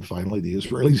years, and finally the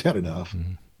Israelis had enough,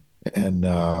 Mm-hmm.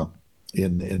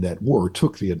 and in that war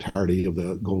took the entirety of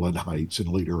the Golan Heights and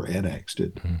later annexed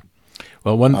it. Mm-hmm.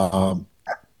 Well,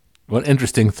 one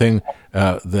interesting thing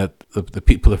that the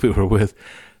people that we were with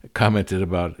commented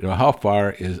about, how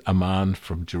far is Amman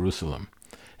from Jerusalem?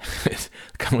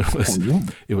 Oh, yeah.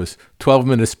 It was 12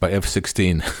 minutes by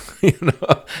F-16.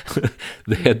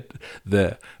 They had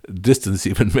the distance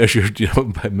even measured,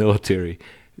 by military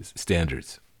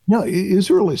standards. No,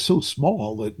 Israel is so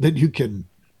small that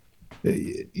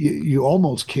you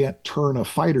almost can't turn a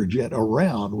fighter jet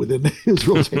around within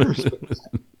Israel's airspace,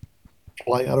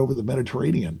 fly out over the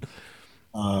Mediterranean.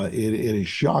 It is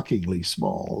shockingly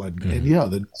small, and Mm-hmm. yeah,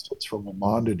 the distance from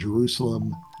Amman to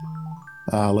Jerusalem.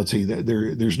 Let's see,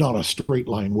 there's not a straight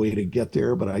line way to get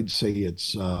there, but I'd say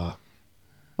it's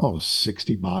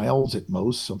 60 miles at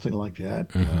most, something like that.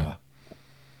 Mm-hmm.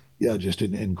 Yeah, just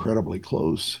incredibly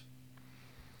close.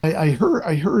 I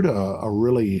heard a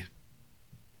really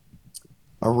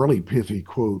pithy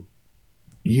quote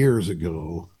years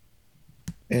ago,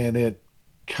 and it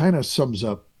kind of sums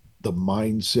up the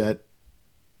mindset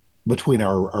between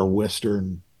our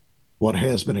Western, what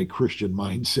has been a Christian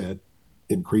mindset,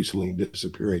 increasingly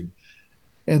disappearing,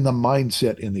 and the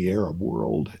mindset in the Arab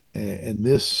world. And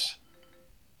this,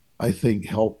 I think,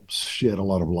 helps shed a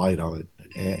lot of light on it.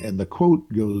 And the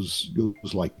quote goes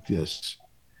like this: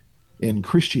 In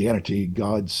Christianity,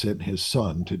 God sent his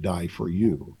son to die for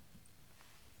you.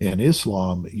 In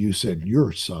Islam, you sent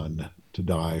your son to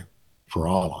die for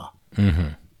Allah.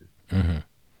 Mm-hmm. Mm-hmm.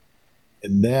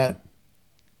 And that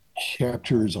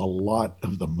captures a lot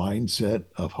of the mindset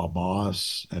of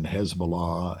Hamas and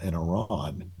Hezbollah and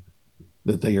Iran,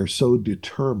 that they are so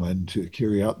determined to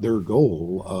carry out their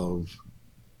goal of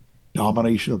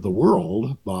domination of the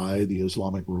world by the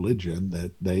Islamic religion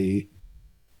that they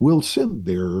will send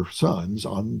their sons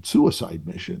on suicide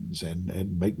missions.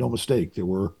 And make no mistake, there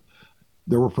were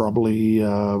probably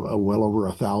well over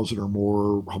 1,000 or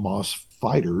more Hamas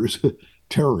fighters,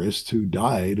 terrorists who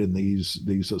died in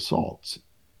these assaults.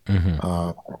 Mm-hmm.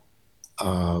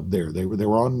 Uh, they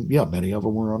were on, yeah, many of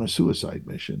them were on a suicide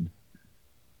mission,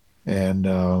 and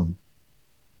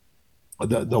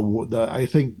I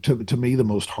think, to me, the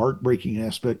most heartbreaking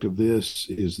aspect of this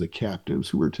is the captives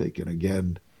who were taken.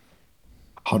 Again,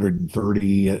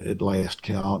 130 at last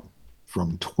count,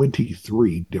 from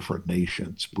 23 different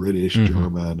nations: British, Mm-hmm.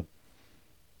 German,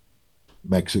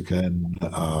 Mexican,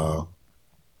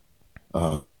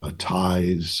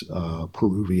 Thais,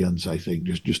 Peruvians, I think,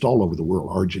 just all over the world,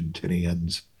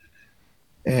 Argentinians.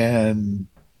 And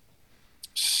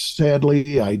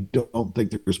sadly, I don't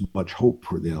think there's much hope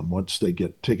for them once they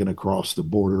get taken across the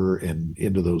border and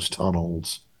into those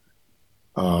tunnels.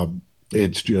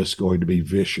 It's just going to be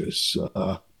vicious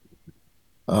to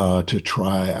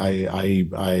try.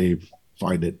 I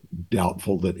find it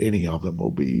doubtful that any of them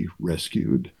will be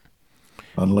rescued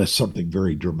unless something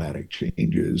very dramatic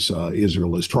changes.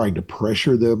 Israel is trying to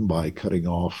pressure them by cutting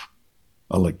off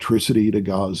electricity to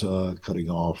Gaza, cutting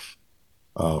off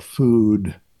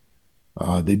food.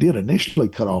 They did initially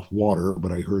cut off water,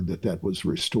 but I heard that was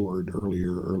restored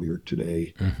earlier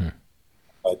today. Mm-hmm.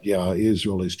 But yeah,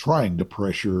 Israel is trying to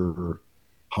pressure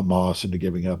Hamas into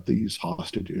giving up these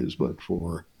hostages. But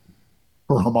for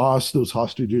Hamas, those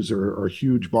hostages are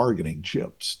huge bargaining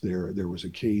chips. There was a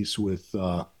case with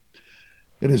an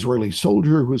Israeli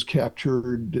soldier who was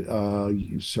captured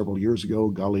several years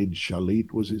ago. Khalid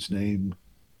Shalit was his name.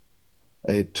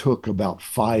 It took about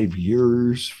 5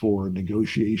 years for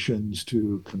negotiations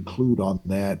to conclude on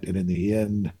that. And in the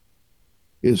end,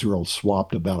 Israel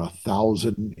swapped about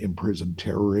 1,000 imprisoned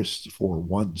terrorists for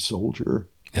one soldier.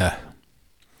 Yeah.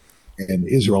 And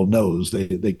Israel knows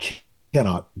they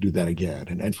cannot do that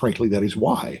again. And frankly, that is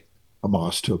why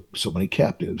Hamas took so many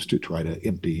captives, to try to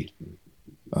empty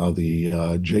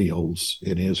the jails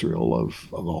in Israel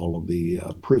of all of the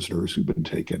prisoners who've been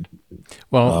taken,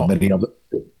 Well, many of them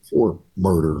for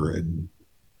murder and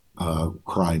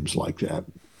crimes like that.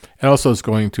 and also it's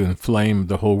going to inflame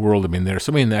the whole world. I mean, there are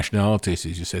so many nationalities,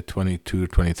 as you said, 22,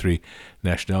 23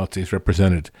 nationalities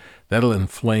represented. That'll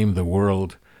inflame the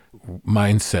world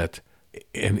mindset.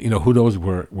 And, who knows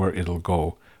where it'll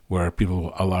go, where people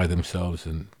will ally themselves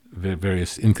in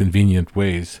various inconvenient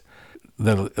ways.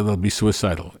 It'll be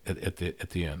suicidal at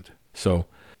the end. So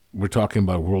we're talking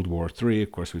about World War III.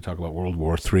 Of course, we talk about World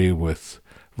War III with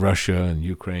Russia and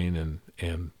Ukraine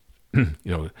and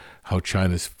how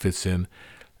China fits in.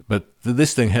 But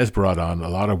this thing has brought on a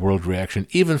lot of world reaction,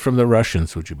 even from the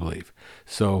Russians, would you believe?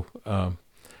 So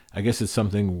I guess it's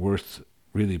something worth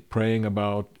really praying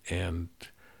about and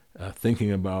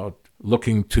thinking about,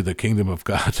 looking to the kingdom of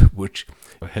God, which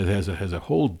has a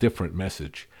whole different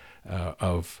message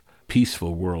of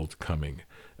peaceful world coming,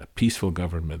 a peaceful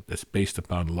government that's based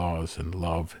upon laws and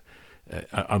love,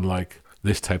 unlike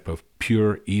this type of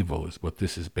pure evil is what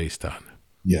this is based on.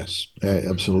 Yes,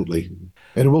 absolutely.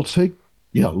 And it will take,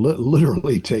 yeah,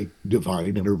 literally take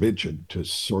divine intervention to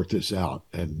sort this out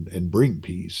and bring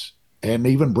peace. And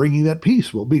even bringing that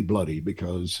peace will be bloody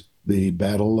because the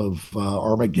battle of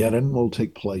Armageddon will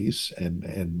take place,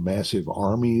 and massive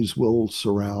armies will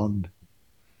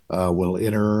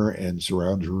enter and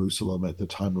surround Jerusalem at the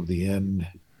time of the end,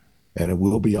 and it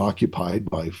will be occupied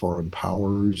by foreign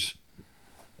powers.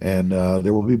 And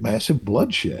there will be massive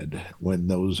bloodshed when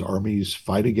those armies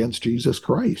fight against Jesus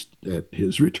Christ at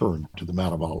his return to the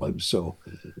Mount of Olives. So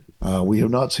we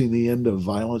have not seen the end of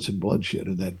violence and bloodshed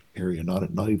in that area,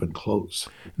 not even close.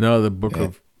 No, the book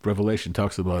of Revelation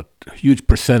talks about huge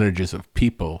percentages of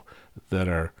people that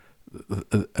are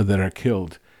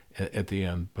killed at the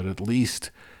end, but at least,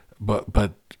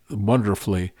 but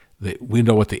wonderfully, we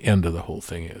know what the end of the whole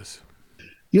thing is.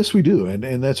 Yes, we do. And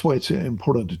that's why it's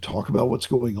important to talk about what's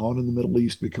going on in the Middle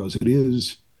East, because it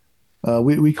is,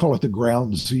 we call it the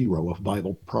ground zero of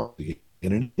Bible prophecy.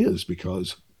 And it is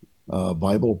because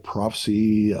Bible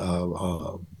prophecy,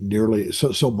 nearly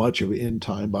so much of end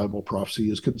time Bible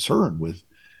prophecy is concerned with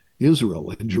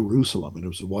Israel and Jerusalem and it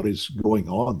was what is going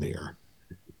on there.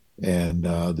 And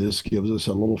this gives us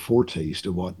a little foretaste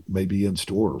of what may be in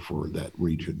store for that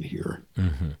region here.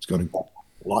 Mm-hmm. It's going to get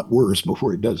a lot worse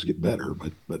before it does get better,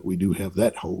 but we do have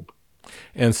that hope.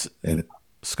 And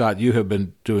Scott, you have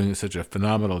been doing such a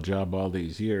phenomenal job all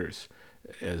these years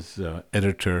as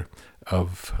editor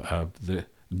of the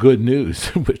Good News,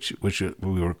 which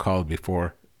we were called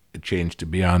before it changed to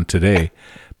Beyond Today,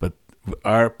 but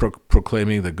are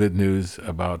proclaiming the good news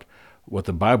about what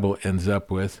the Bible ends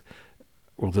up with.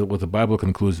 Well, what the Bible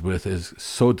concludes with is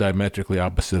so diametrically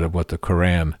opposite of what the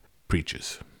Quran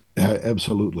preaches.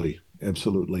 Absolutely.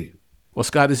 Absolutely. Well,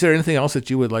 Scott, is there anything else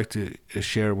that you would like to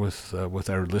share with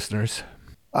our listeners?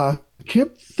 I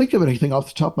can't think of anything off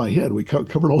the top of my head. We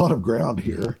covered a lot of ground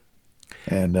here,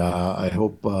 and I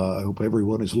hope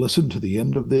everyone has listened to the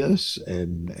end of this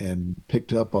and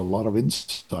picked up a lot of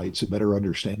insights and better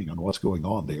understanding on what's going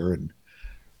on there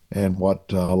and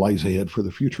what lies ahead for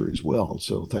the future as well.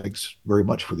 So thanks very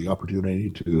much for the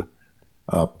opportunity to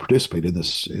participate in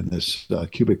this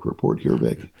Cubic report here,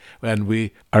 Vic. And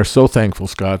we are so thankful,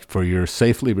 Scott, for your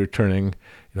safely returning,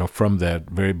 from that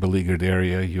very beleaguered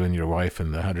area, you and your wife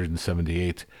and the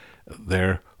 178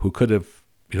 there, who could have,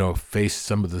 faced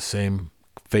some of the same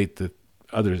fate that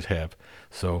others have.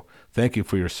 So thank you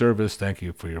for your service, thank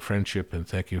you for your friendship, and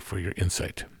thank you for your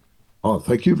insight. Oh,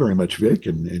 thank you very much, Vic,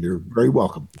 and you're very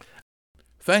welcome.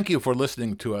 Thank you for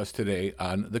listening to us today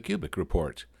on the Cubic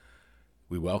Report.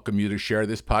 We welcome you to share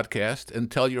this podcast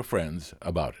and tell your friends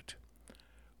about it.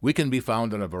 We can be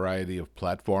found on a variety of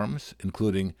platforms,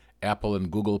 including Apple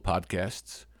and Google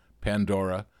Podcasts,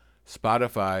 Pandora,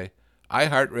 Spotify,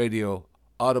 iHeartRadio,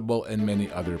 Audible, and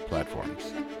many other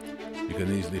platforms. You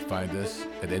can easily find us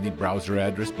at any browser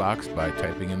address box by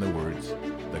typing in the words,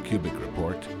 The Cubic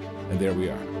Report, and there we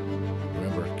are.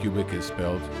 Remember, Cubic is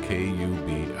spelled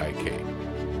K-U-B-I-K.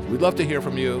 We'd love to hear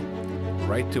from you.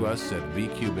 Write to us at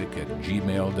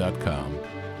vcubic@gmail.com.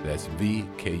 That's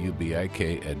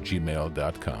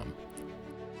vkubik@gmail.com.